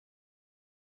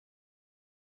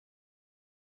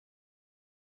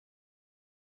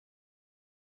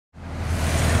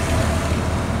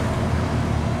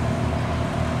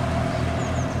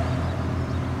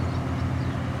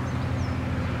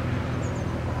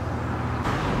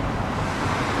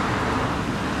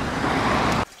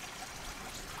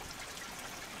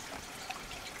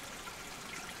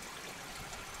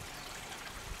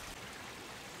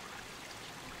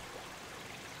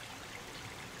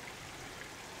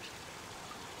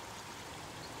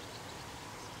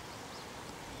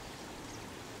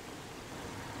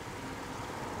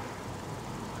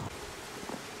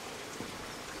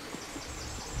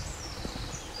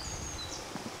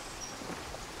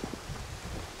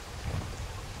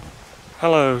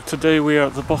Hello, today we are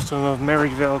at the bottom of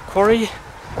Merryvale Quarry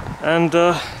and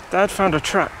Dad found a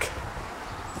track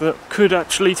that could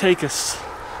actually take us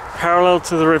parallel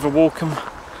to the River Walkham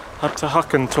up to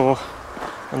Hucken Tor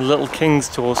and Little King's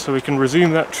Tor, so we can resume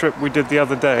that trip we did the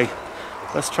other day.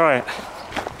 Let's try it.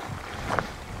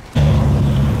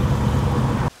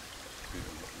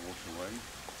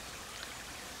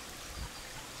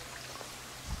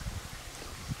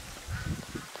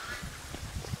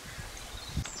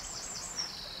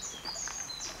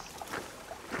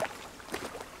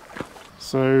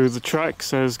 So the track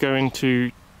says going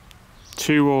to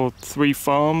 2 or 3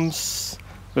 farms.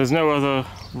 There's no other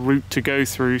route to go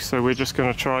through, so we're just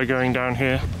going to try going down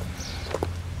here.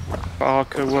 Our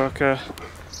co-worker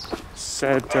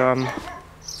said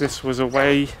this was a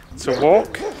way to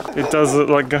walk. It does look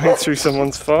like going through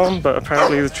someone's farm, but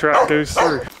apparently the track goes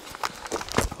through.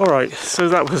 Alright, so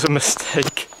that was a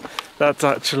mistake. That's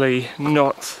actually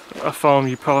not a farm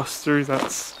you pass through,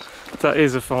 that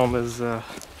is a farmer's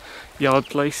yard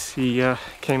place. He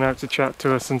came out to chat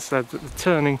to us and said that the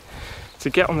turning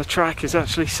to get on the track is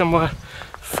actually somewhere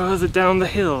further down the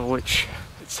hill, which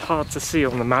it's hard to see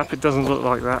on the map. It doesn't look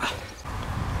like that.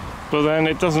 But then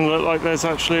it doesn't look like there's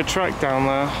actually a track down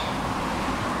there.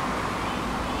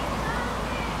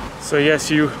 So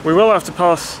yes, we will have to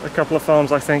pass a couple of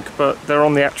farms, I think, but they're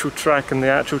on the actual track, and the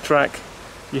actual track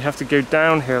you have to go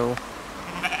downhill.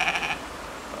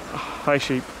 Hi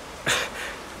sheep.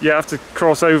 You have to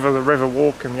cross over the River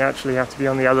Walkham. You actually have to be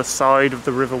on the other side of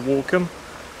the River Walkham.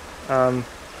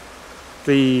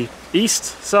 The east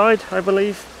side, I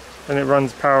believe, and it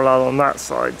runs parallel on that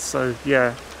side. So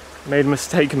yeah, made a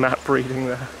mistake map reading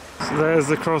there. So there's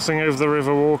the crossing over the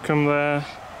River Walkham there,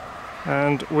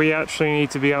 and we actually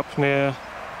need to be up near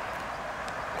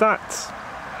that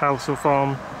house or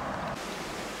farm.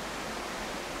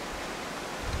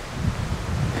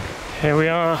 Here we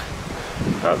are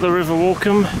at the River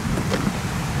Walkham.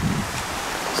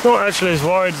 It's not actually as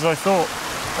wide as I thought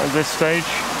at this stage.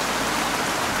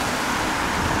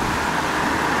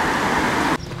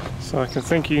 So I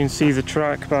think you can see the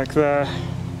track back there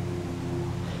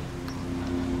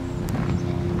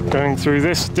going through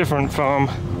this different farm.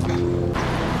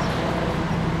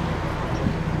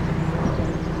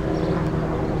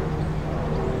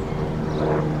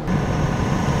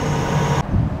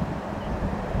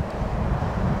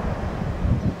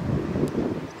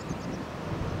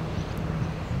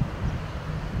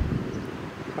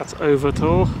 That's over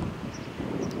Tor.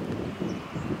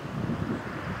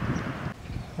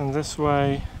 And this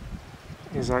way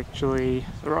is actually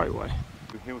the right way.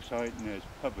 The hillside and there's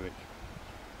public.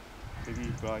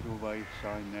 Biggie bridle way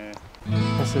sign there.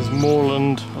 This is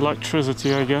Moorland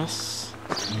Electricity, I guess.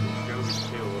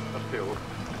 Uphill.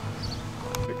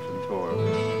 Vixen Tor.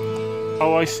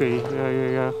 Oh, I see.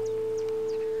 Yeah.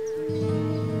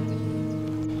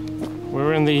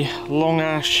 We're in the Long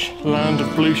Ash land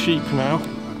of blue sheep now.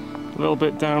 A little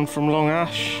bit down from Long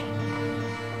Ash.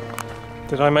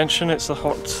 Did I mention it's the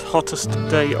hottest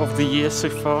day of the year so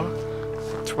far?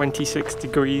 26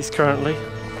 degrees currently.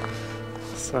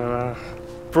 So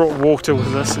brought water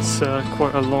with us. It's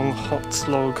quite a long hot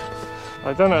slog.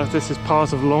 I don't know if this is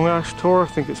part of Long Ash Tor. I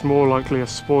think it's more likely a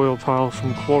spoil pile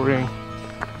from quarrying.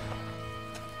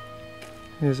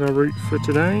 Here's our route for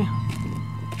today.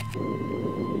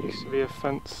 Used to be a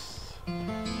fence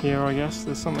here, I guess.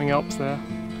 There's something up there.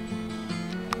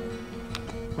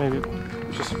 Maybe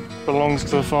it just belongs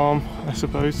to the farm, I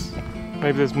suppose.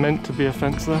 Maybe there's meant to be a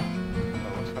fence there.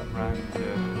 What's that round?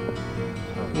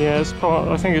 Yeah, it's part.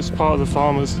 I think it's part of the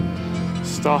farmer's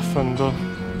stuff, and oh,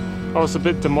 it's a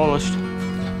bit demolished.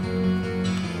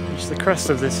 Reach the crest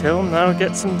of this hill, now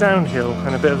get some downhill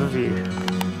and a bit of a view.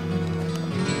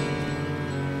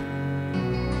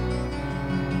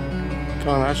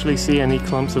 Can't actually see any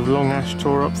clumps of Long Ash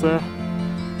Tor up there.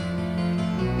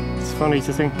 It's funny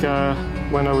to think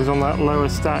when I was on that lower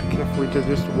stack, if we could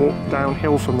just walk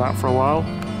downhill from that for a while,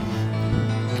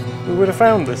 we would have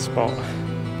found this spot.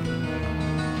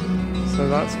 So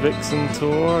that's Vixen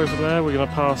Tor over there. We're going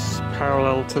to pass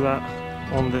parallel to that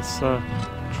on this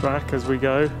track as we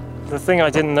go. The thing I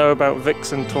didn't know about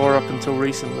Vixen Tor up until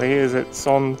recently is it's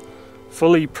on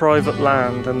fully private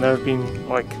land, and there have been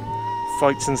like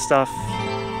fights and stuff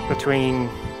between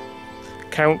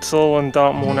council and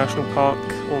Dartmoor National Park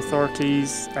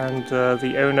authorities and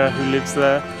the owner who lives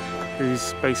there,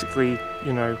 who's basically,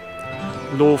 you know,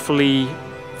 lawfully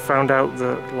found out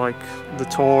that like the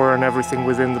Tor and everything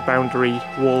within the boundary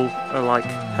wall are like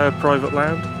her private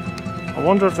land. I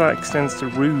wonder if that extends to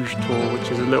Rouge Tor,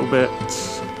 which is a little bit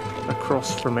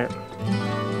across from it.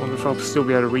 I wonder if I'll still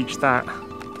be able to reach that.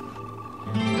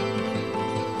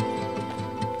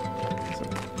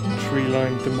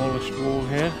 tree-lined demolished wall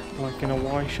here, like in a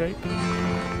Y shape.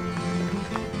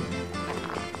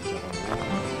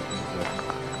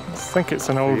 I think it's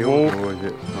an old wall,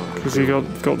 because you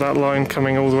got that line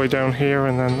coming all the way down here,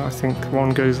 and then I think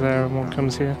one goes there and one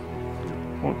comes here.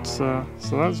 So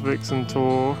that's Vixen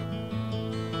Tor.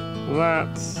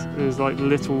 That is like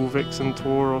Little Vixen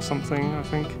Tor or something, I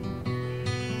think.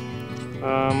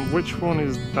 Which one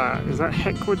is that? Is that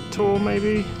Heckwood Tor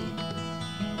maybe?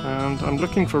 And I'm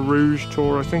looking for Rouge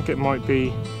Tor. I think it might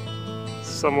be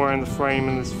somewhere in the frame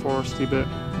in this foresty bit.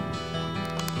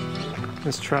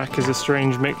 This track is a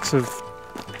strange mix of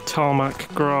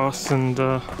tarmac, grass and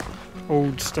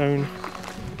old stone.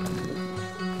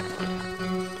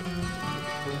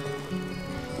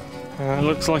 It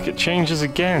looks like it changes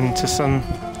again to some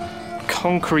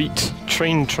concrete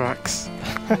train tracks.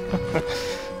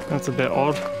 That's a bit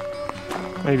odd.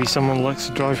 Maybe someone likes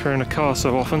to drive here in a car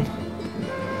so often.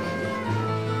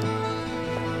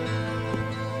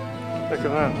 Look at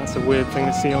that, that's a weird thing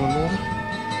to see on the wall.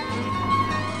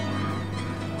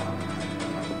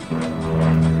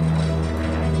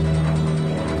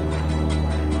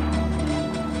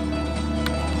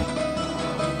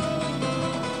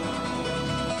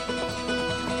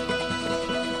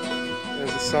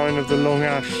 There's a sign of the Long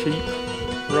Ash sheep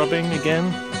rubbing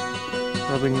again.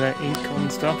 Rubbing their ink on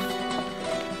stuff.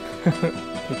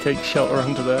 They take shelter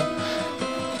under there.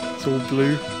 It's all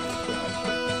blue.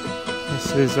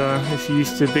 This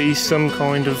used to be some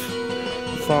kind of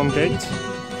farm gate.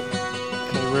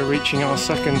 Okay, we're reaching our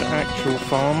second actual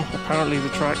farm. Apparently the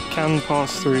track can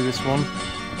pass through this one.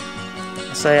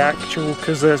 I say actual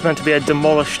because there's meant to be a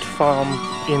demolished farm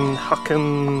in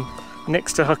Hucken,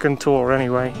 next to Hucken Tor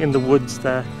anyway, in the woods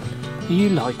there. Are you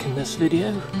liking this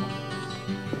video?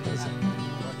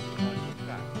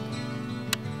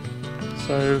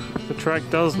 So the track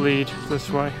does lead this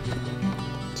way.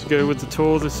 To go with the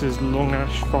tour, this is Long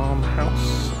Ash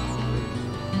Farmhouse.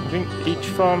 I think each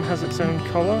farm has its own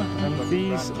colour, and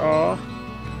these are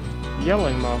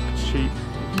yellow marked sheep,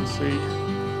 you can see.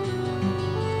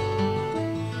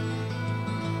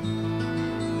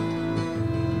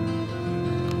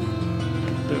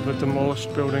 Bit of a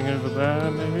demolished building over there,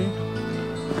 maybe.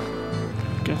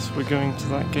 Guess we're going to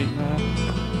that gate there.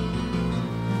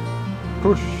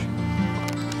 Push!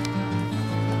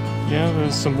 Yeah,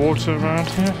 there's some water around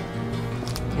here.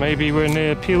 Maybe we're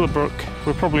near Pila Brook.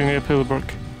 We're probably near Pila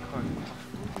Brook.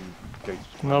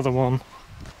 Another one.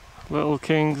 Little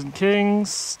Kings and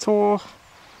Kings Tor.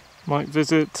 Might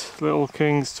visit Little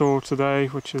Kings Tor today,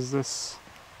 which is this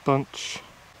bunch.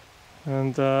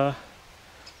 And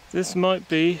this might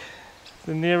be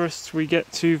the nearest we get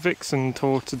to Vixen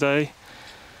Tor today.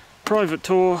 Private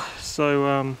tour,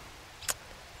 so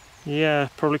yeah,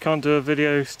 probably can't do a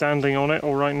video standing on it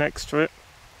or right next to it.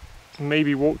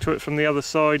 Maybe walk to it from the other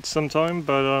side sometime,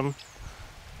 but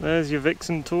there's your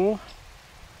Vixen Tor.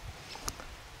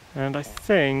 And I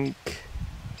think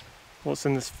what's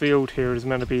in this field here is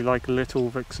meant to be like Little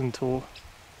Vixen Tor.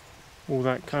 All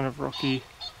that kind of rocky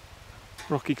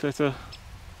clitter,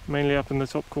 mainly up in the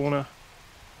top corner.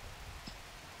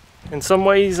 In some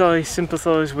ways I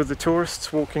sympathise with the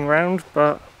tourists walking around,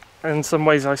 but in some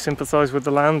ways I sympathise with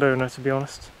the landowner, to be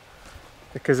honest,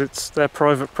 because it's their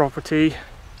private property.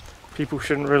 People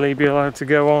shouldn't really be allowed to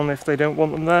go on if they don't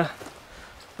want them there,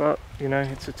 but you know,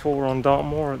 it's a tour on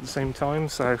Dartmoor at the same time,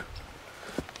 so you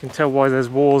can tell why there's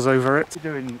wars over it. What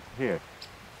are you doing here?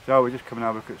 So we're just coming to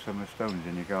have a look at some of the stones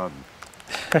in your garden.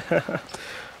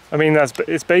 I mean,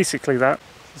 it's basically that.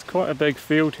 There's quite a big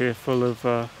field here full of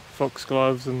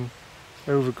foxgloves and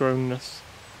overgrownness.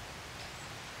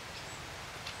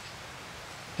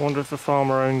 Wonder if the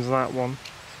farmer owns that one.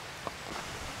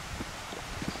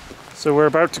 So we're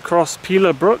about to cross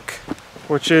Pila Brook,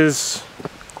 which is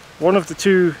one of the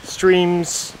two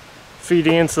streams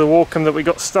feeding into the Walkham that we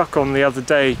got stuck on the other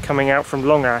day coming out from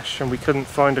Long Ash, and we couldn't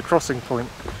find a crossing point.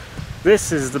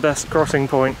 This is the best crossing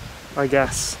point, I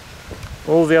guess.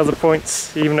 All the other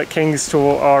points, even at King's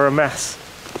Tor, are a mess.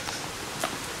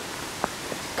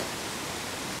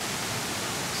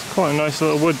 It's quite a nice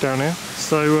little wood down here.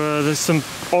 So there's some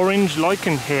orange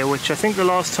lichen here, which I think the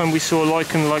last time we saw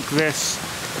lichen like this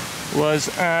was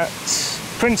at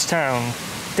Princetown,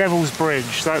 Devil's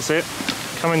Bridge, that's it.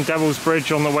 Coming Devil's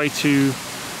Bridge on the way to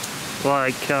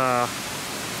like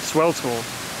Sweltor.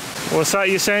 What's that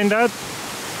you're saying, Dad?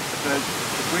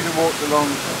 If we'd have walked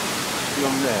along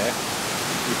there,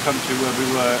 we'd come to where we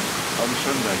were on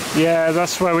Sunday. Yeah,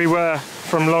 that's where we were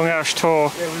from Long Ash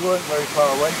Tor. Yeah, we weren't very far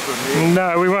away from here.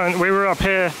 No, we weren't. We were up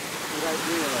here.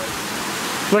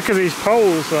 Look at these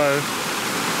poles though.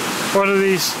 What are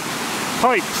these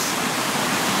pipes?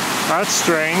 That's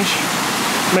strange.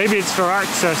 Maybe it's for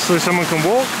access so someone can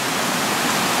walk?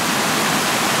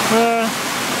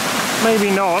 Maybe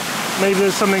not. Maybe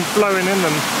there's something flowing in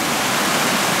them.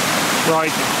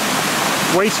 Like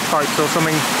waste pipes or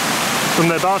something from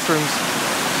their bathrooms.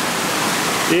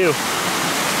 Ew.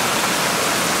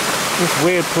 This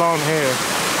weird plant here.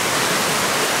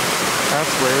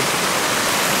 That's weird.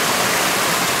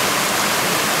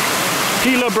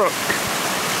 Pila Brook.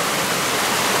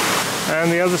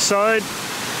 And the other side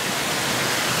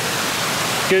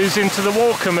goes into the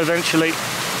Walkham eventually.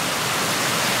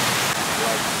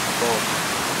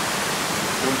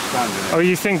 Oh,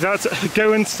 you think that's...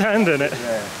 go and stand in it?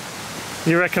 Yeah.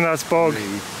 You reckon that's bog?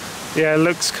 Yeah, it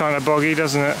looks kind of boggy,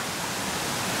 doesn't it?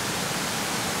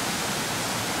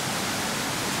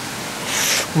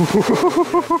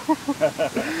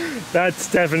 That's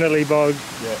definitely bog.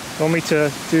 Yeah. Want me to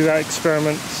do that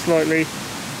experiment slightly?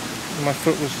 My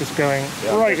foot was just going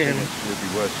right in. It would be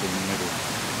worse in the middle.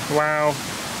 Wow.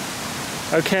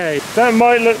 Okay, that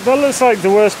looks like the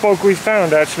worst bog we've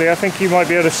found actually. I think you might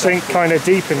be able to sink kind of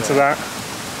deep into that.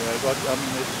 Yeah, but I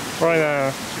mean, it's right now.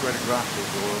 You see where the grass is,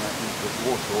 or there's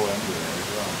water all under there as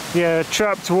well. Yeah,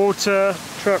 trapped water,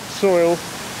 trapped soil.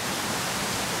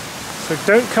 So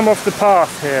don't come off the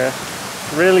path here.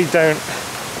 Really don't.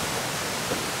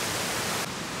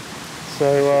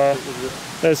 So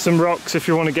there's some rocks if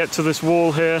you want to get to this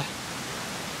wall here.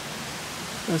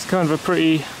 There's kind of a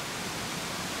pretty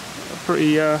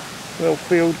little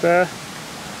field there.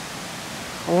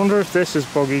 I wonder if this is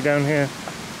boggy down here.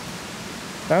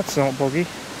 That's not boggy.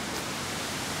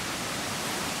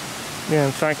 Yeah,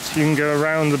 in fact you can go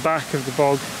around the back of the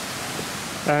bog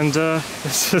and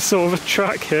it's a sort of a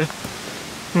track here.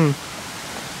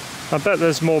 I bet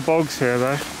there's more bogs here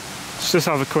though. Let's just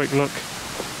have a quick look.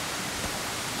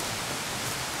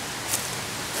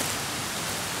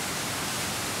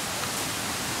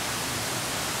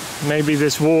 Maybe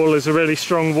this wall is a really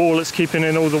strong wall, it's keeping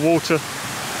in all the water.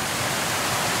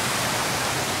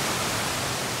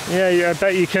 Yeah, I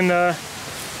bet you can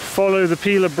follow the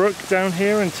Pila Brook down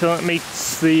here until it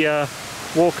meets the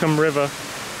Walkham River,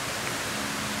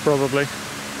 probably.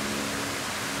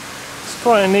 It's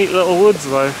quite a neat little woods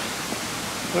though.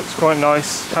 Looks quite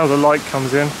nice how the light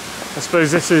comes in. I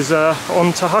suppose this is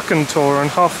on to Hucken Tor, and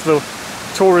half the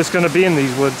tour is going to be in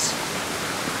these woods.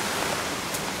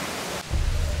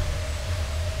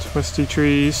 Twisty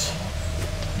trees.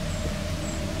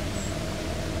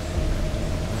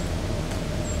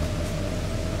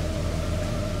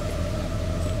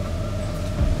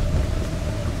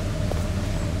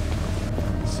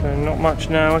 So not much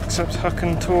now except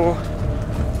Hucken Tor.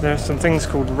 There are some things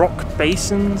called rock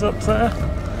basins up there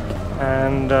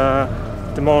and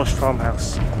demolished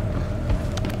farmhouse.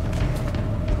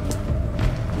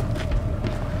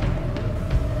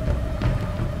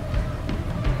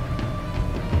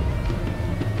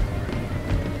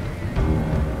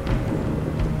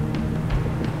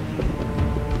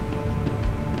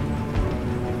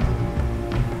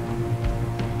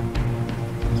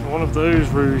 One of those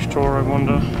Rouge Tour, I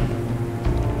wonder,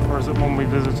 or is it one we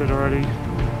visited already?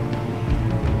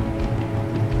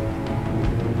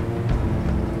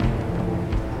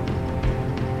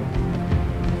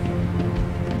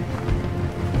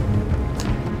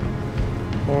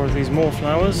 Or are these more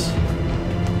flowers?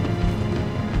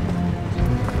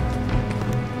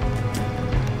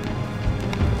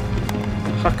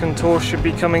 Hucken Tor should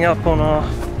be coming up on our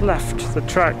left. The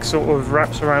track sort of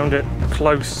wraps around it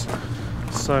close.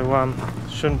 So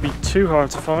shouldn't be too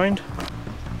hard to find.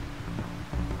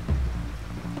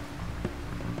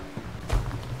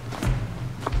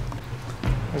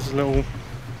 There's a little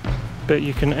bit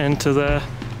you can enter there.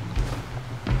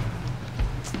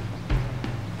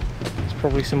 There's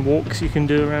probably some walks you can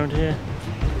do around here.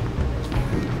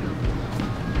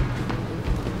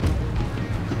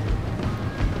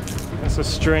 That's a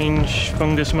strange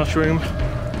fungus mushroom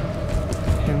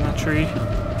in that tree.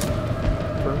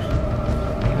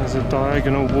 There's a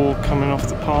diagonal wall coming off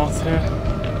the path here.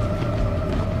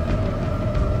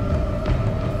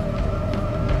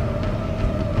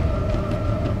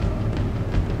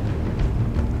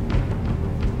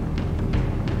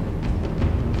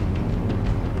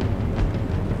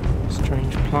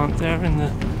 Strange plant there in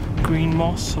the green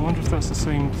moss. I wonder if that's the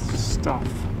same stuff.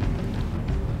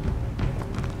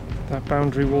 That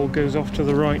boundary wall goes off to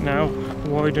the right now,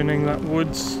 widening that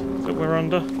woods that we're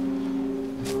under.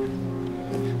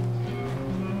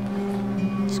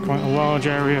 Quite a large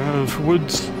area of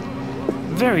woods,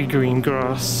 very green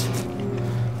grass.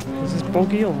 Is this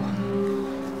boggy or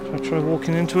should I try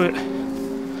walking into it?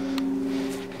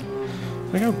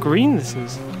 Look how green this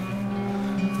is.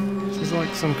 It's is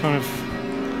like some kind of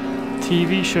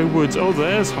TV show woods. Oh,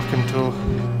 there's Hucken Tor.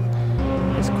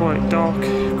 It's quite dark,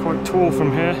 quite tall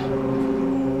from here.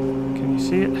 Can you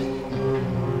see it?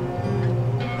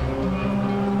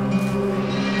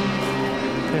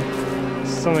 Okay.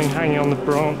 Something hanging on the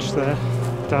branch there.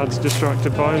 Dad's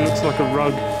distracted by. It looks like a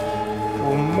rug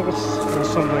or moss or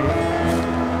something.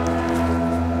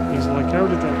 He's like, how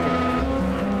did that go?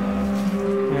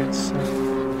 Yeah, it's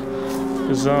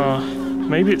bizarre.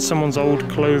 Maybe it's someone's old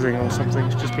clothing or something.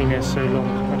 It's just been here so long.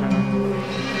 I don't know.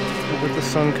 But with the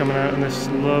sun coming out in this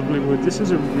lovely wood. This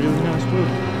is a really nice wood.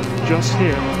 Just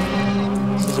here.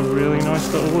 This is a really nice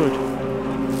little wood.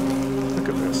 Look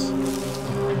at this.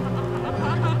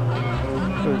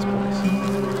 Look at this place.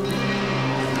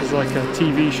 It's like a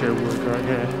TV show wood right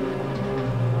here.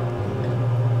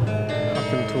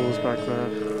 Hucken Tor's back there.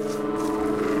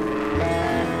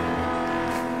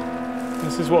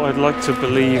 This is what I'd like to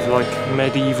believe like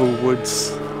medieval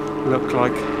woods look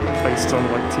like, based on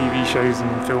like TV shows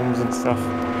and films and stuff.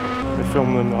 They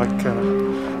film them like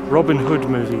Robin Hood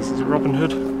movies. Is it Robin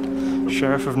Hood?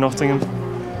 Sheriff of Nottingham.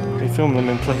 They film them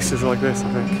in places like this,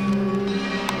 I think.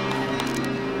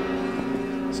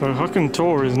 So Hucken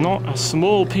Tor is not a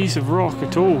small piece of rock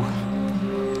at all.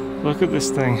 Look at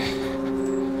this thing.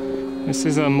 This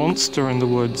is a monster in the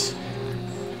woods.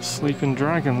 Sleeping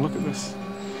dragon, look at this.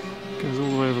 Goes all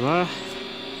the way over there.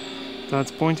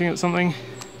 Dad's pointing at something.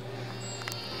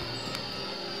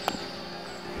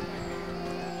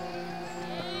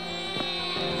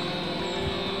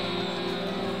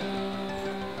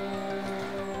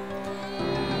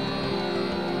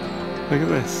 Look at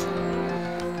this.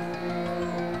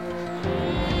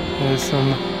 There's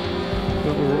some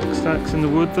little rock stacks in the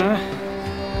wood there.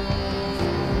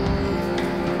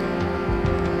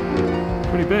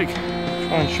 Pretty big.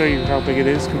 Try and show you how big it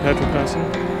is compared to a person,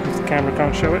 if the camera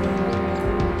can't show it.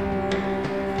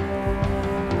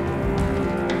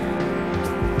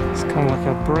 It's kind of like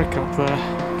a brick up there.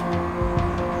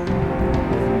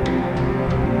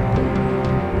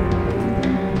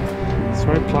 It's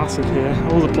very placid here.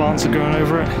 All the plants are growing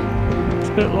over it. It's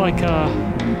a bit like a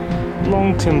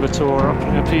long timber tor up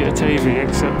near Peter Tavy,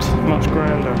 except much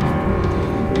grander.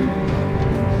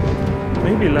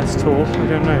 Maybe less tall, I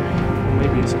don't know.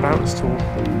 Maybe it's about as tall.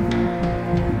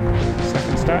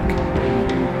 Second stack.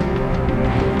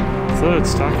 Third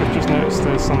stack, I've just noticed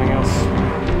there's something else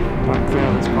back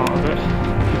there that's part of it.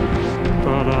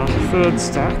 But third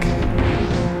stack.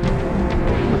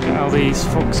 Look at how these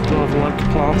foxglove-like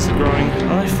plants are growing.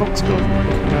 Are they foxglove-like?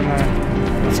 I don't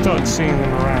know. I've started seeing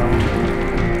them around.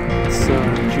 It's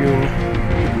June.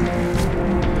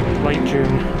 Late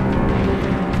June.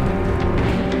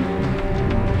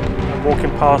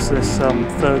 Walking past this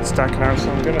third stack now,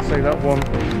 so I'm going to say that one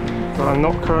that I'm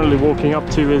not currently walking up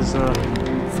to is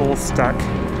fourth stack,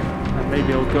 and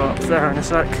maybe I'll go up there in a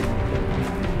sec.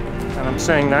 And I'm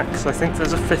saying that because I think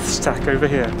there's a fifth stack over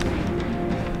here.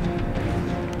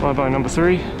 Bye bye number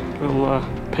 3, little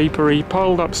papery,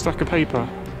 piled up stack of paper.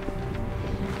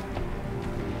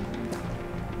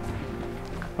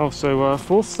 Oh, so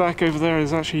fourth stack over there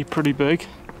is actually pretty big.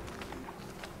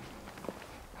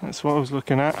 That's what I was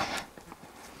looking at.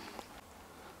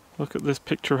 Look at this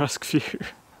picturesque view.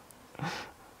 I'm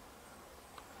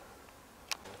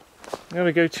going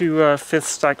to go to fifth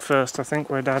stack first, I think,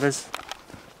 where Dad is.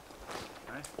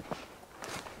 Okay.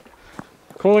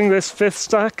 Calling this fifth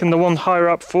stack and the one higher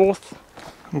up fourth.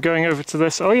 I'm going over to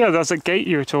this. Oh yeah, that's a gate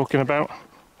you were talking about.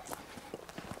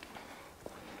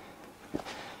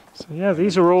 So yeah,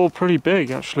 these are all pretty big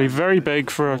actually. Very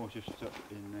big for a...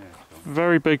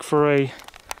 Very big for a...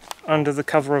 under the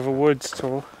cover of a woods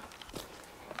tor.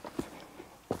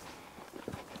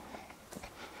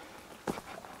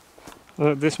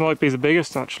 This might be the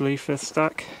biggest actually, fifth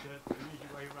stack.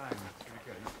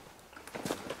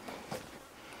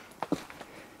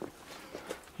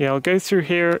 Yeah, I'll go through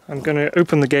here. I'm going to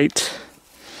open the gate.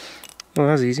 Oh,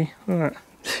 that's easy. Look at that.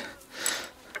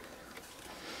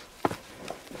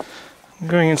 I'm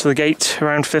going into the gate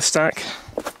around fifth stack.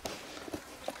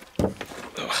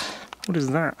 What is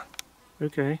that?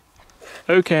 Okay.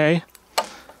 Okay.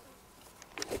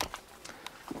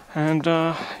 And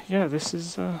yeah, this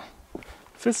is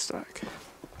fifth stack.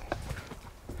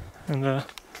 And I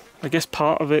guess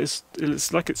part of it is,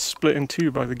 it's like it's split in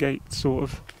two by the gate, sort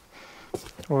of.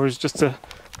 Or is just a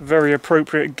very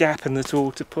appropriate gap in the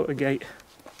tor to put a gate.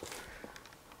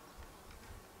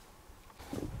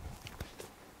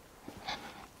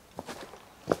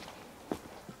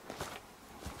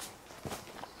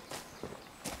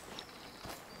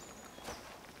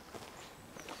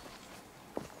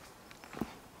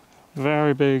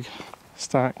 Very big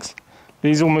stacks.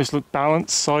 These almost look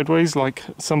balanced sideways, like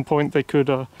at some point they could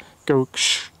go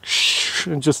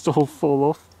and just all fall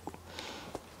off.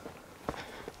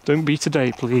 Don't be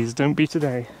today, please, don't be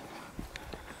today.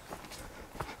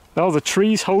 Oh, the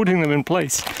tree's holding them in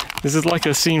place. This is like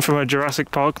a scene from a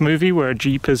Jurassic Park movie where a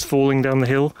jeep is falling down the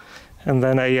hill and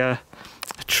then a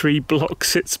tree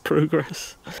blocks its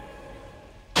progress.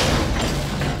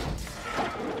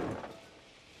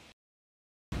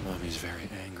 Mommy's very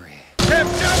angry.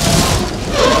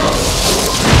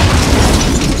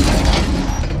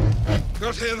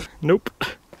 Got him! Nope.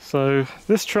 So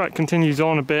this track continues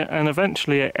on a bit and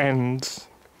eventually it ends.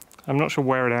 I'm not sure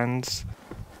where it ends.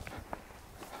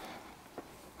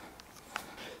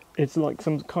 It's like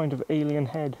some kind of alien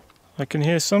head. I can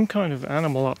hear some kind of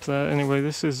animal up there. Anyway,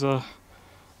 this is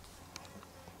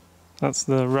that's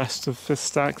the rest of this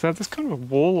stack. There's kind of a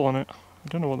wall on it. I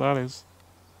don't know what that is.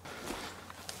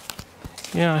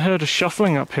 Yeah, I heard a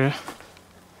shuffling up here.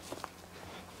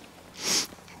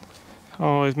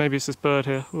 Oh, maybe it's this bird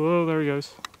here. Oh, there he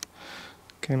goes.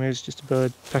 Okay, maybe it's just a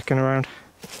bird pecking around.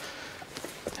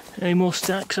 Any more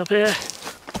stacks up here?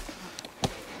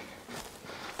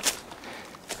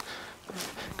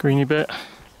 Greeny bit.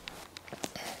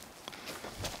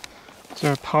 Is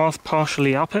there a path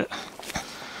partially up it?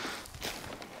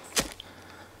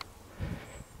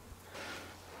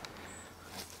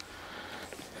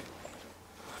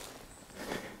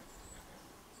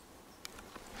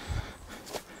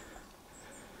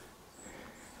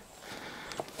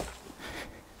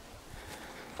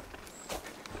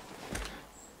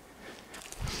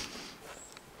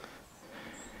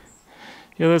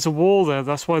 Yeah, there's a wall there,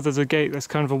 that's why there's a gate. There's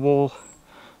kind of a wall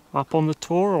up on the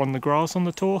tor, or on the grass on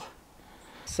the tor.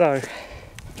 So,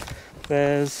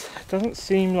 it doesn't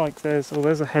seem like there's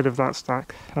a head of that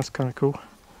stack. That's kind of cool.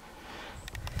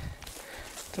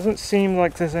 Doesn't seem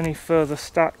like there's any further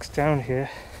stacks down here.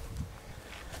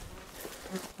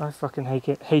 I fucking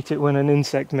hate it when an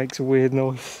insect makes a weird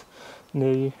noise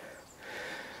near you.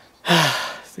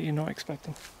 That you're not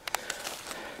expecting.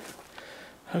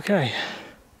 Okay.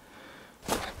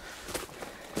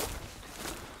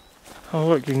 Oh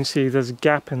look, you can see there's a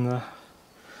gap in the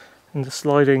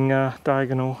sliding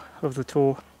diagonal of the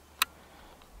tor.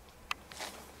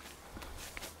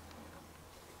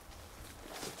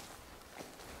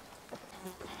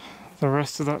 The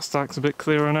rest of that stack's a bit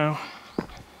clearer now.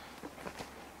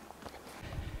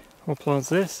 What plant's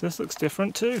this? This looks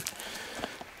different too.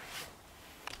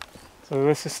 So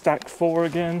this is stack 4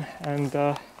 again, and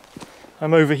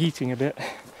I'm overheating a bit.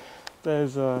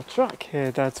 There's a track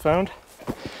here Dad's found.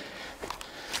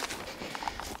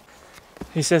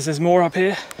 He says there's more up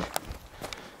here.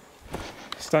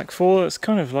 Stack 4, it's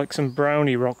kind of like some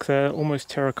browny rock there, almost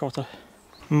terracotta.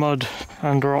 Mud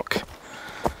and rock,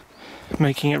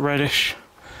 making it reddish.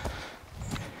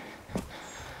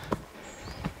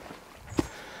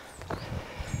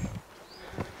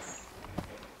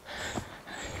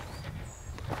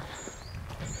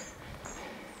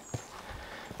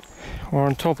 We're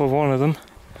on top of one of them,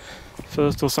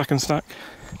 first or second stack.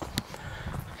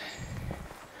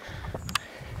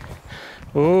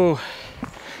 Oh,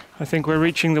 I think we're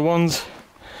reaching the ones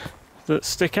that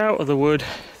stick out of the wood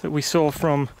that we saw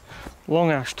from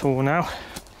Long Ash Tor now.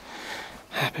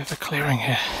 A bit of a clearing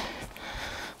here.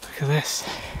 Look at this.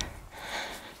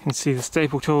 You can see the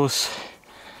staple tors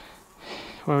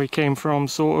where we came from,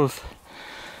 sort of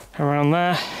around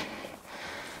there.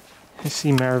 You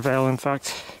see Merivale, in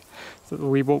fact, that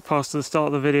we walked past at the start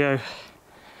of the video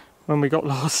when we got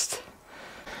lost.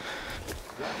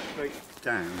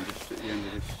 Down just at the end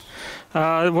of this.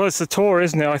 Well, it's the tor,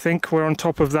 isn't it? I think we're on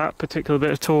top of that particular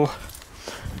bit of tor.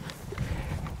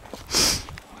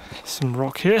 Some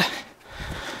rock here,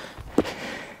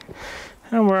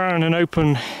 and we're out in an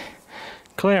open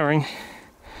clearing.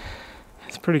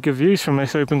 It's pretty good views from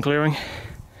this open clearing.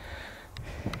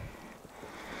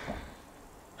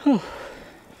 Oh,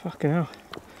 fucking hell!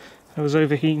 I was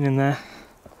overheating in there.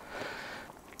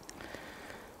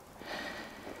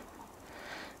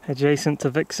 Adjacent to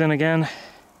Vixen again.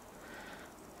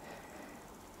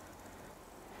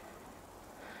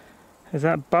 Is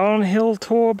that Barnhill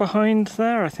Tor behind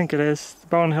there? I think it is. The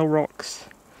Barnhill Rocks.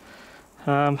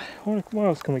 What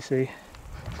else can we see?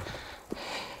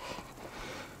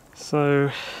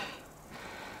 So,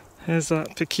 there's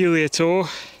that Peculiar Tor,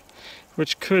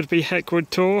 which could be Heckwood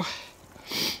Tor.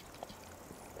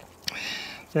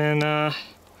 Then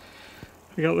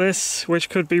we got this, which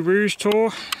could be Rouge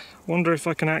Tor. Wonder if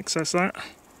I can access that.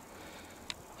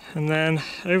 And then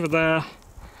over there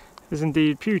is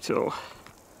indeed Pew Tor.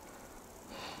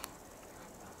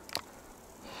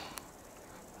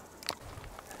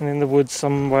 And in the woods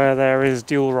somewhere there is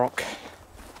dual rock.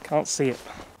 Can't see it.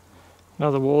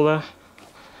 Another wall there.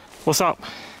 What's up?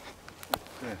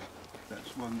 Yeah,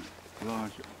 that's one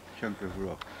large chunk of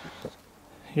rock.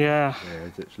 Yeah. Yeah,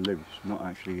 it's loose, not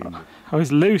actually in the... Oh,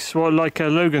 it's loose, what, like a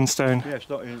Logan stone? Yeah, it's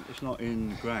not in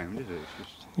the ground, is it? It's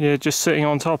just... Yeah, just sitting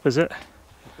on top, is it?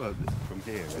 Well, from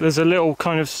here. Right? There's a little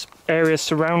kind of area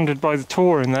surrounded by the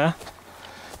tor in there.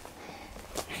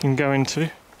 You can go into.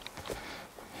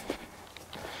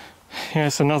 Yeah,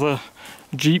 it's another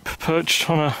jeep perched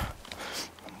on a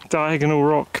diagonal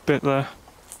rock bit there.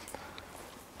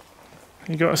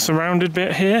 You got a surrounded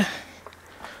bit here.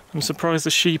 I'm surprised the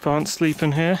sheep aren't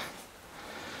sleeping here.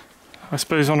 I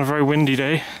suppose on a very windy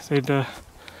day they'd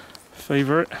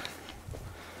favour it.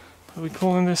 Are we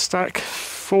calling this stack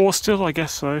 4 still? I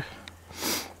guess so.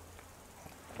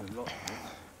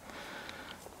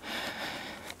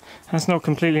 That's not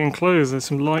completely enclosed. There's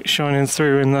some light shining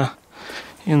through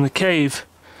in the cave.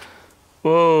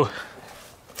 Whoa,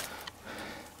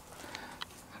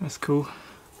 that's cool.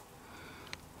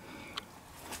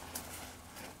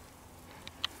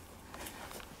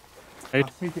 I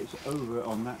think it's over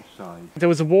on that side. There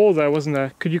was a wall there, wasn't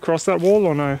there? Could you cross that wall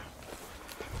or no?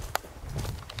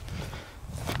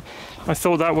 I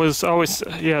thought that was, oh, it's,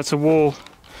 yeah, it's a wall.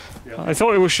 Yeah. I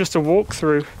thought it was just a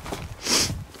walk-through.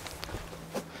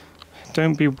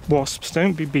 Don't be wasps,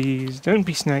 don't be bees, don't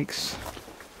be snakes.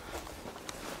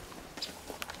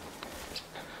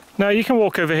 No, you can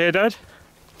walk over here, Dad.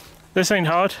 This ain't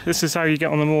hard. This is how you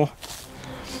get on the moor.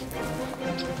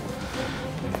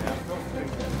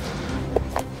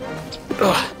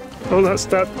 Ugh. Oh,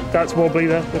 that's wobbly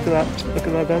there. Look at that. Look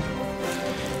at that, Dad.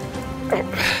 Oh.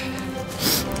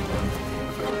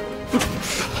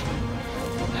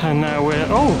 And now we're,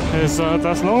 oh,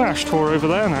 that's Long Ash Tor over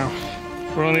there now.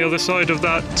 We're on the other side of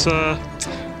that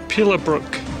Pila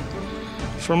Brook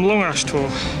from Long Ash Tor.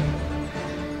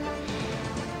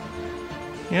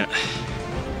 Yeah,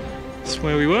 that's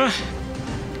where we were.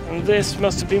 And this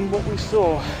must have been what we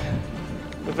saw.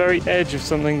 The very edge of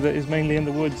something that is mainly in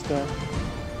the woods there.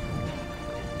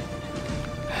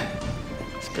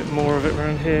 There's a bit more of it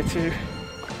around here too.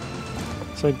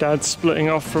 So Dad's splitting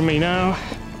off from me now.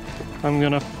 I'm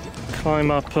gonna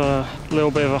climb up a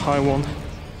little bit of a high one.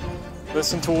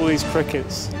 Listen to all these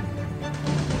crickets.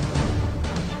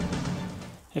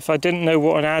 If I didn't know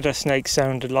what an adder snake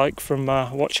sounded like from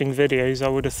watching videos, I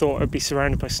would have thought I'd be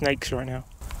surrounded by snakes right now.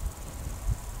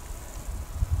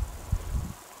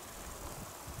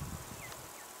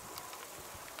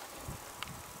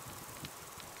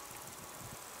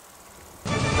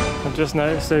 I've just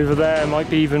noticed over there might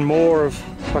be even more of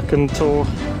Hucken Tor.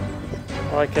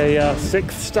 Like a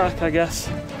 6th stack, I guess.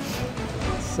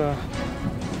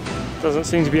 Doesn't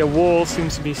seem to be a wall,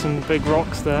 seems to be some big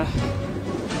rocks there.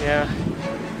 Yeah,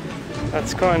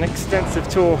 that's quite an extensive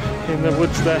tour in the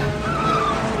woods there.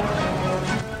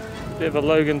 Bit of a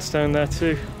Logan stone there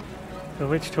too. So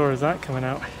which tour is that coming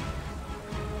out?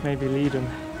 Maybe Leedon,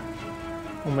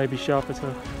 or maybe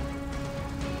Sharpeto.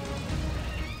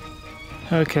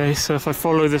 Okay, so if I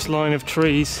follow this line of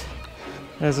trees,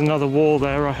 there's another wall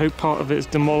there. I hope part of it is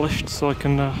demolished so I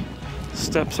can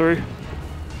step through.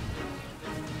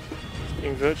 It's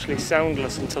been virtually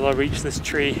soundless until I reach this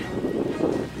tree.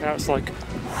 Now it's like...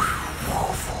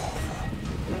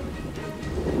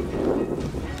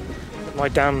 my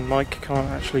damn mic can't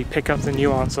actually pick up the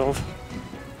nuance of.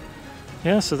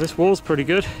 Yeah, so this wall's pretty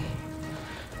good.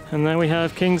 And then we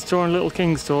have King's Tor and Little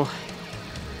King's Tor.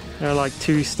 There are like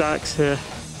 2 stacks here.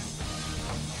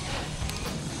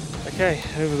 Okay,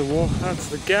 over the wall, that's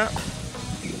the gap.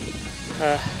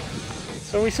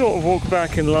 So we sort of walk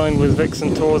back in line with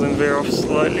Vixen Tor, then veer off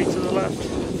slightly to the left,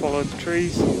 follow the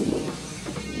trees.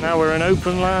 Now we're in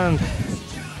open land,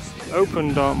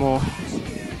 open Dartmoor.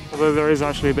 Although there is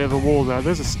actually a bit of a wall there.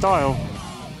 There's a stile.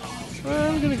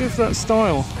 Well, we're going to go for that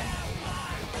stile.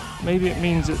 Maybe it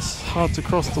means it's hard to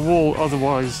cross the wall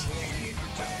otherwise.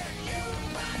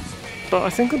 But I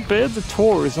think a bit of the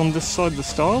tor is on this side of the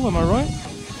stile, am I right?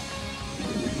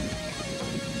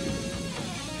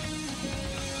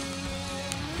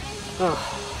 Oh,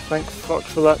 thank fuck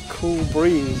for that cool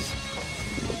breeze.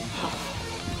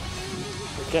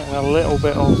 We're getting a little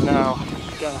bit old now,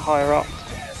 getting higher up.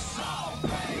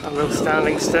 A little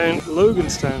standing stone, Logan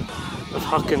stone of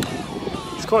Hucken.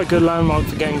 It's quite a good landmark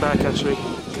for getting back actually,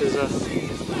 because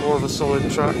more of a solid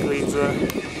track leads there.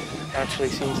 It actually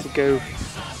seems to go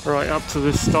right up to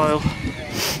this stile.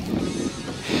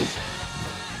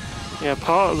 Yeah,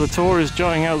 part of the tor is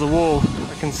jutting out of the wall.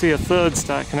 I can see a 3rd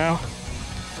stack now.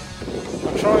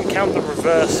 I'm try and count the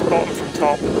reverse bottom from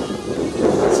top.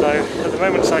 So at the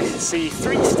moment I see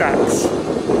 3 stacks.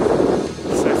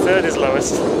 So third is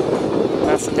lowest.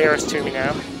 That's the nearest to me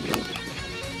now.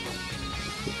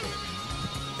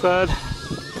 Third.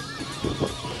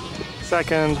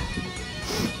 Second.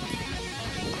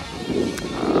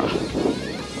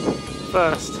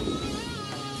 First.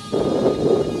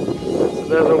 So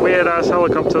there's a weird ass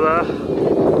helicopter there.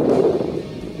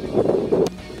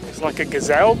 It's like a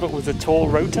gazelle but with a tall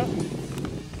rotor.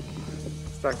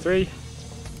 Stack 3.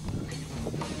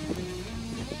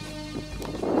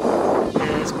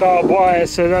 It's barbed wire,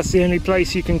 so that's the only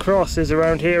place you can cross is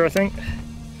around here, I think.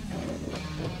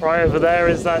 Right over there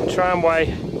is that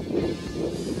tramway.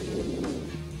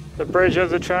 The bridge of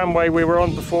the tramway we were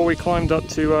on before we climbed up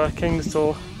to King's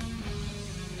Tor.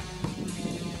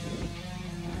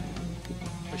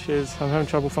 Which is, I'm having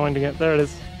trouble finding it. There it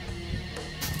is.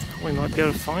 We might be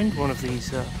able to find one of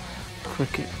these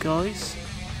cricket guys.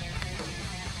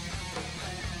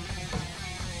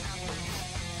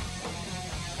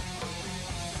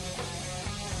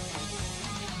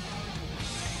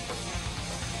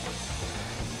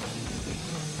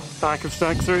 Back of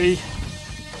stack 3.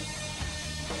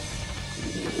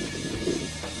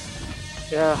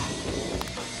 Yeah,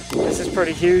 this is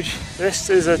pretty huge. This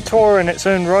is a tor in its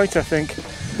own right, I think.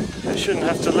 It shouldn't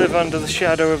have to live under the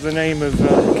shadow of the name of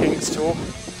King's Tor.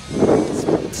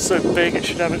 It's so big it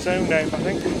should have its own name, I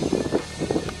think.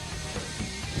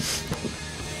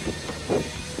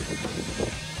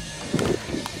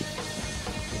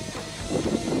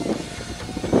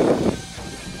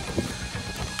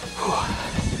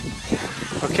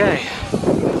 Okay.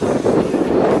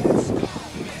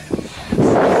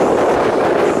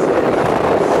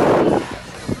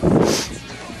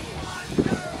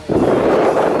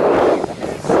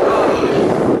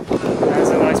 There's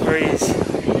a nice breeze.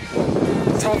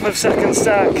 Top of second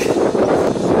stack.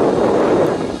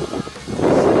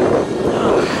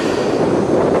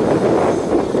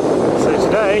 So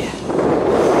today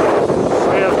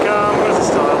we have calm weather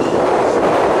style.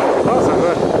 Oh, so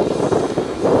good.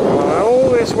 All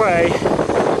this way.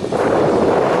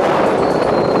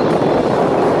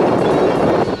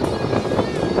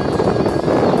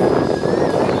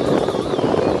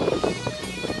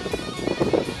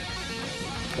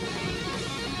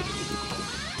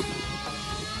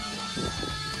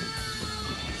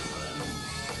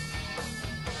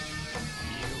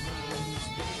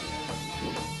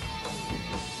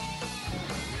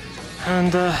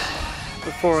 And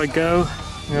before I go,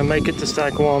 I'm going to make it to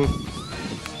stack 1.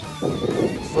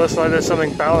 Looks like there's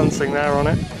something balancing there on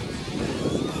it.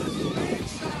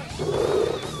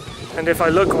 And if I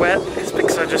look wet, it's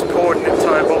because I just poured an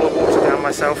entire bottle of water down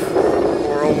myself,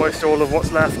 or almost all of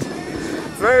what's left.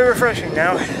 Very refreshing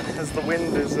now, as the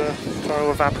wind is trying to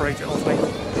evaporate it off me.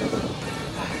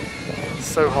 It's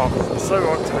so hot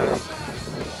today.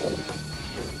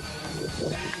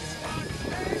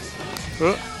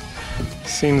 Oh.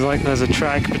 Seems like there's a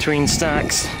track between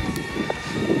stacks,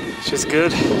 which is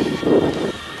good. Look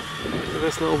at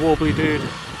this little wobbly dude.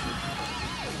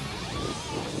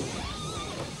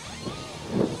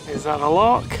 Is that a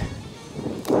lock?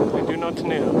 I do not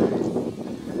know.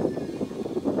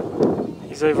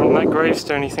 He's over on that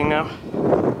gravestone thing now.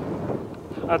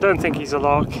 I don't think he's a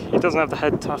lock. He doesn't have the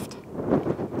head tuft.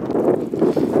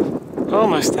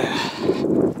 Almost there.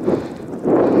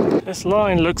 This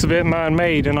line looks a bit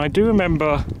man-made, and I do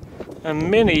remember a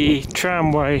mini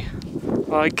tramway,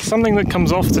 like something that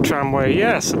comes off the tramway.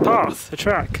 Yes, a path, a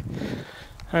track,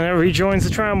 and it rejoins the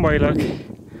tramway, look.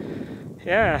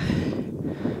 Yeah,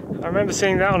 I remember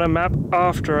seeing that on a map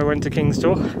after I went to King's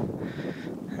Tor,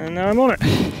 and now I'm on it.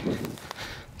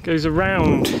 It goes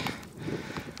around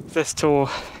this tor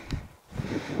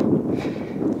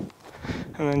and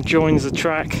then joins the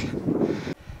track.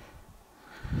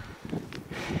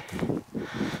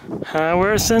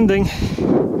 We're ascending.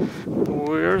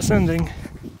 We're ascending.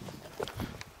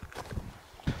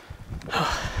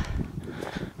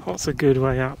 What's a good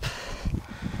way up?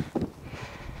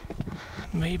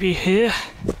 Maybe here?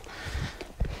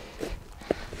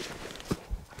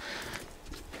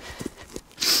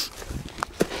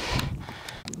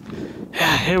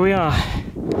 Yeah, here we are.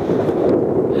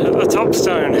 At the top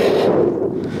stone.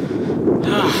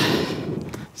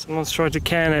 Someone's tried to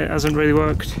can it, hasn't really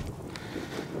worked.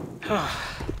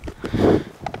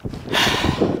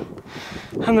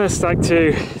 And there's stack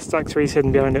 2, stack 3's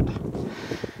hidden behind it.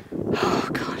 Oh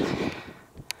god.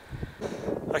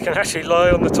 I can actually lie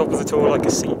on the top of the tor like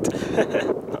a seat.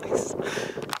 Nice.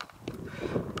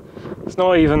 It's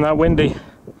not even that windy.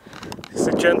 It's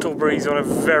a gentle breeze on a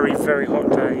very, very hot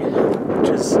day, which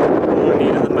is all I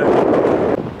need at the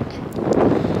moment.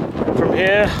 From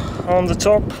here, on the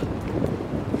top,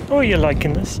 oh, you're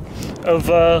liking this, of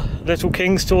Little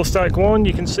King's Tor Stack 1,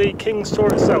 you can see King's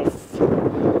Tor itself. Looking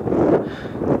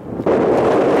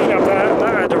up there,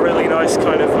 that had a really nice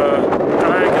kind of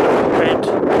diagonal bed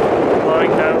lying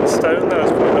down the stone. That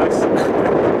was quite nice.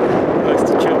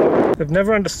 Nice to chill. I've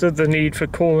never understood the need for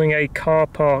calling a car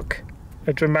park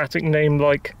a dramatic name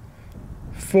like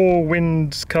Four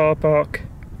Winds Car Park.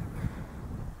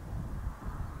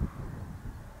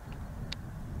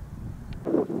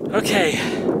 Okay,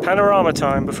 panorama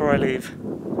time before I leave.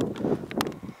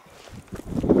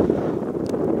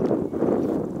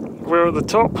 We're at the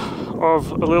top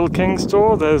of a Little King's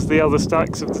Tor. There's the other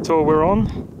stacks of the Tor we're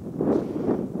on.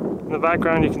 In the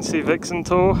background you can see Vixen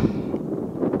Tor.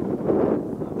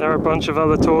 There are a bunch of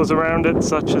other Tors around it,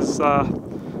 such as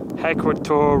Heckwood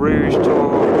Tor, Rouge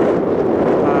Tor,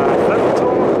 Feather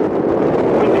Tor,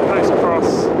 Windy Post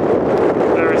Cross,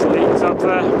 various leads up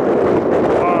there,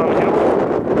 Barn Hill.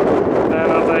 Then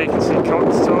up there you can see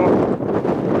Cox Tor.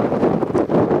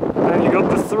 Then you've got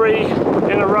the three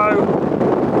in a row,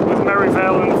 with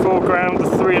Merryvale in the foreground. The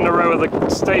three in a row are the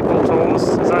staple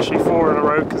Tors. There's actually four in a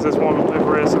row because there's one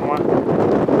over here somewhere.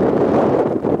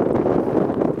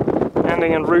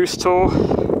 Ending in Roost Tor.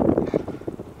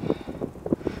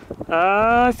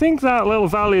 I think that little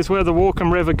valley is where the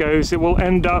Walkham River goes. It will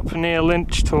end up near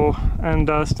Lynch Tor and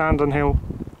Standon Hill.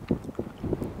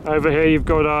 Over here you've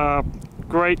got a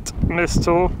Great Mist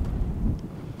Tor,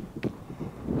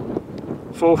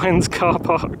 Four Winds Car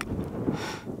Park.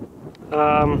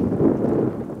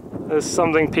 There's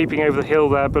something peeping over the hill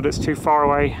there, but it's too far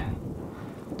away.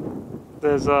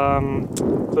 There's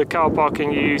the car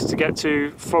parking you use to get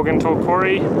to Hucken Tor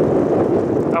Quarry.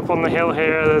 Up on the hill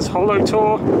here there's Hollow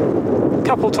Tor. A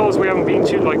couple Tors we haven't been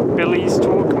to, like Billy's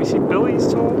Tor. Can we see Billy's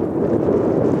Tor?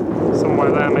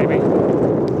 Somewhere there maybe.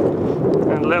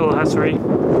 And Little Huttery.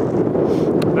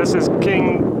 This is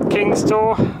King's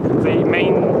Tor, the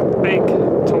main big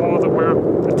Tor that we're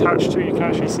attached to. You can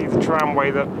actually see the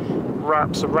tramway that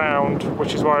wraps around,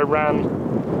 which is why I ran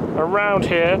around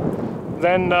here.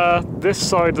 Then this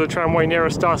side of the tramway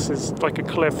nearest us is like a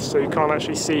cliff, so you can't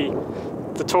actually see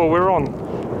the Tor we're on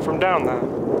from down there.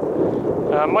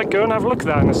 I might go and have a look at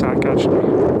that in a sec, actually.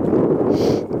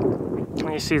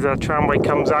 And you see the tramway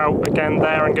comes out again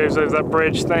there and goes over that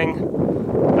bridge thing.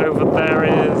 Over there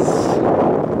is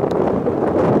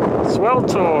Swell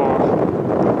Tor,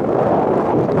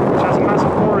 which has a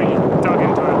massive quarry dug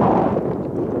into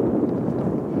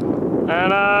it.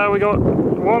 And we got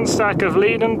one stack of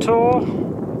Leiden Tor,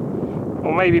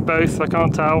 or maybe both, I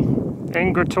can't tell.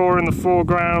 Ingra Tor in the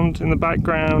foreground, in the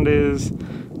background is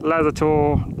Leather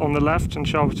Tor on the left and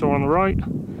Sharp Tor on the right.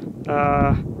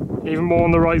 Even more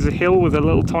on the right is a hill with a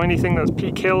little tiny thing, that's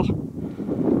Peak Hill.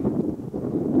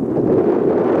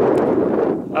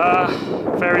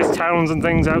 Various towns and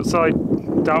things outside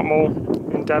Dartmoor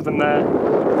in Devon there.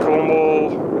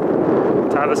 Cornwall,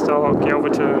 Tavistock,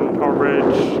 Yelverton,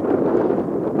 Horridge,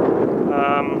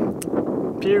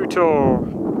 Pew Tor,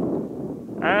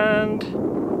 and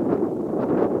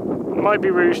might be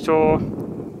Rouge Tor,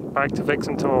 back to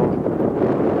Vixen Tor.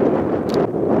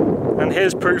 And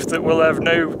here's proof that we'll have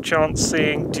no chance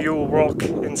seeing Dual Rock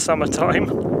in summertime.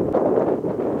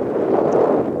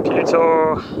 Pew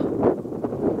Tor.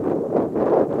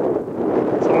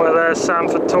 Somewhere there's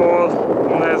Samford Tor,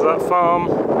 and there's that farm.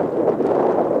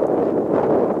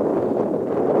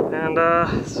 And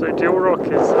so Dual Rock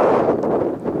is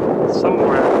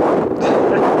somewhere.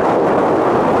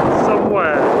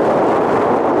 Somewhere.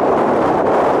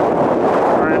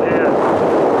 Right here.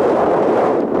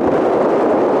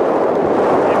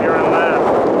 Maybe you're in there.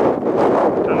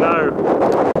 Don't know.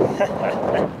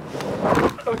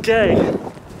 Okay.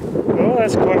 Well,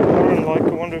 that's quite warren-like. I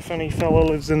wonder if any fella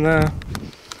lives in there.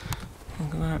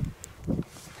 Look at that.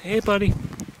 Hey, buddy.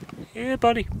 Hey,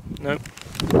 buddy. Nope.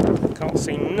 Can't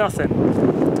see nothing.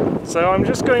 So I'm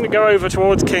just going to go over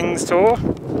towards King's Tor.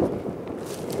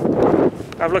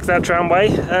 Have a look at that tramway,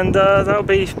 and that'll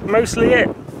be mostly it.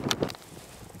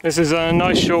 This is a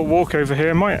nice short walk over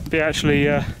here. Might be actually,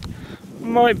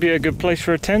 might be a good place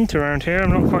for a tent around here.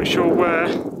 I'm not quite sure where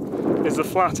is the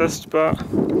flattest, but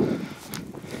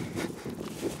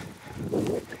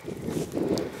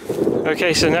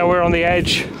okay, so now we're on the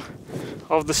edge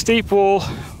of the steep wall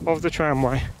of the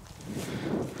tramway.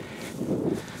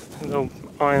 A little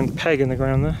iron peg in the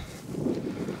ground there.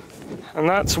 And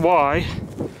that's why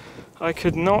I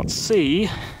could not see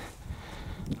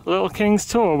Little King's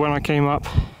Tor when I came up.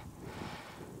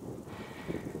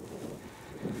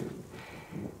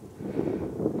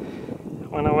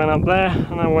 when I went up there,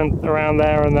 and I went around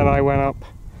there, and then I went up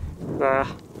there.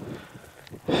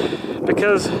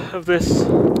 Because of this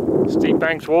steep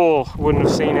banked wall, wouldn't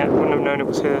have seen it, wouldn't have known it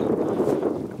was here.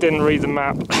 Didn't read the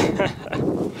map.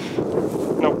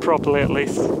 Not properly, at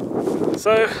least.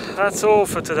 So that's all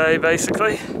for today,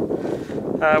 basically.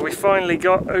 We finally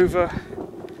got over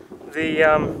the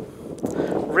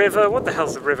river. What the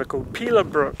hell's the river called? Pila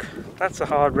Brook. That's a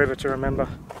hard river to remember.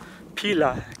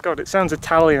 Pila. God, it sounds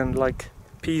Italian, like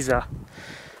Pisa.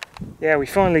 Yeah, we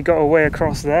finally got our way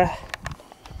across there.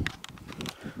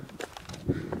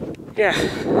 Yeah,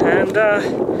 and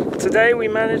today we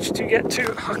managed to get to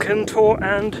Hucken Tor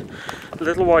and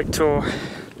Little White Tor.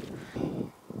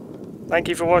 Thank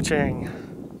you for watching.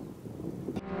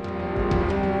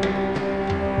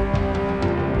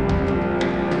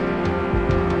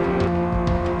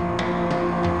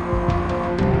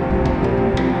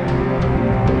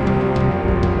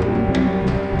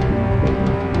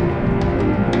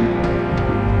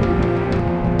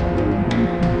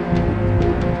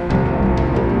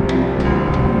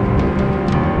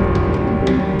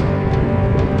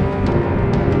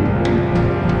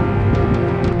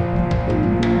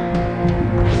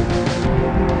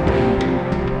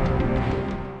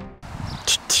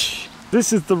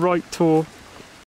 This is the right Tor.